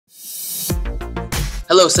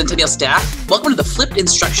Hello, Centennial staff. Welcome to the Flipped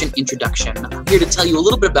Instruction Introduction. I'm here to tell you a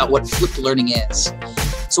little bit about what flipped learning is.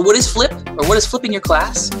 So what is flip, or what is flipping your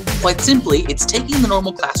class? Quite simply, it's taking the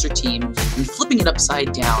normal class routine and flipping it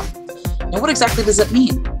upside down. Now what exactly does that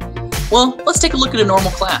mean? Well, let's take a look at a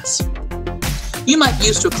normal class. You might be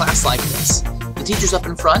used to a class like this. The teacher's up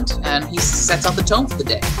in front and he sets out the tone for the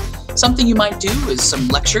day. Something you might do is some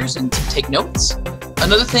lectures and take notes.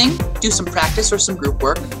 Another thing, do some practice or some group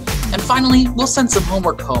work. And finally, we'll send some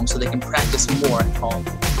homework home so they can practice more at home.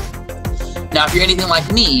 Now, if you're anything like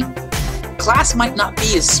me, class might not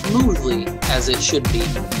be as smoothly as it should be.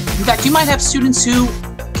 In fact, you might have students who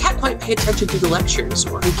can't quite pay attention to the lectures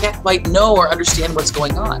or who can't quite know or understand what's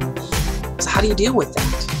going on. So how do you deal with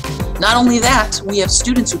that? Not only that, we have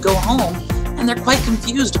students who go home and they're quite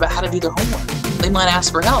confused about how to do their homework. They might ask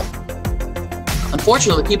for help.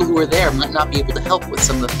 Unfortunately, the people who are there might not be able to help with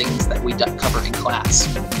some of the things that we cover in class.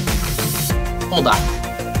 Hold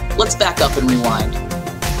on. Let's back up and rewind.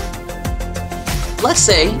 Let's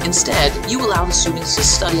say, instead, you allow the students to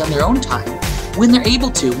study on their own time, when they're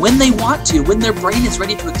able to, when they want to, when their brain is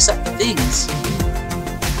ready to accept things.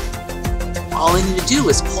 All they need to do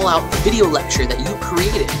is pull out a video lecture that you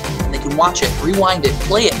created, and they can watch it, rewind it,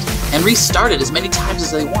 play it, and restart it as many times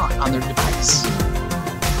as they want on their device.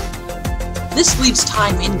 This leaves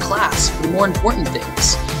time in class for the more important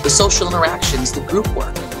things, the social interactions, the group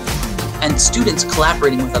work, and students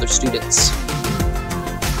collaborating with other students.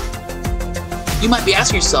 You might be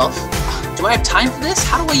asking yourself, do I have time for this?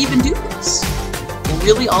 How do I even do this? Well,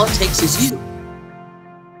 really, all it takes is you.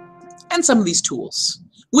 And some of these tools,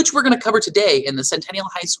 which we're going to cover today in the Centennial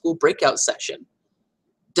High School breakout session.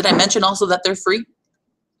 Did I mention also that they're free?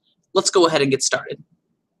 Let's go ahead and get started.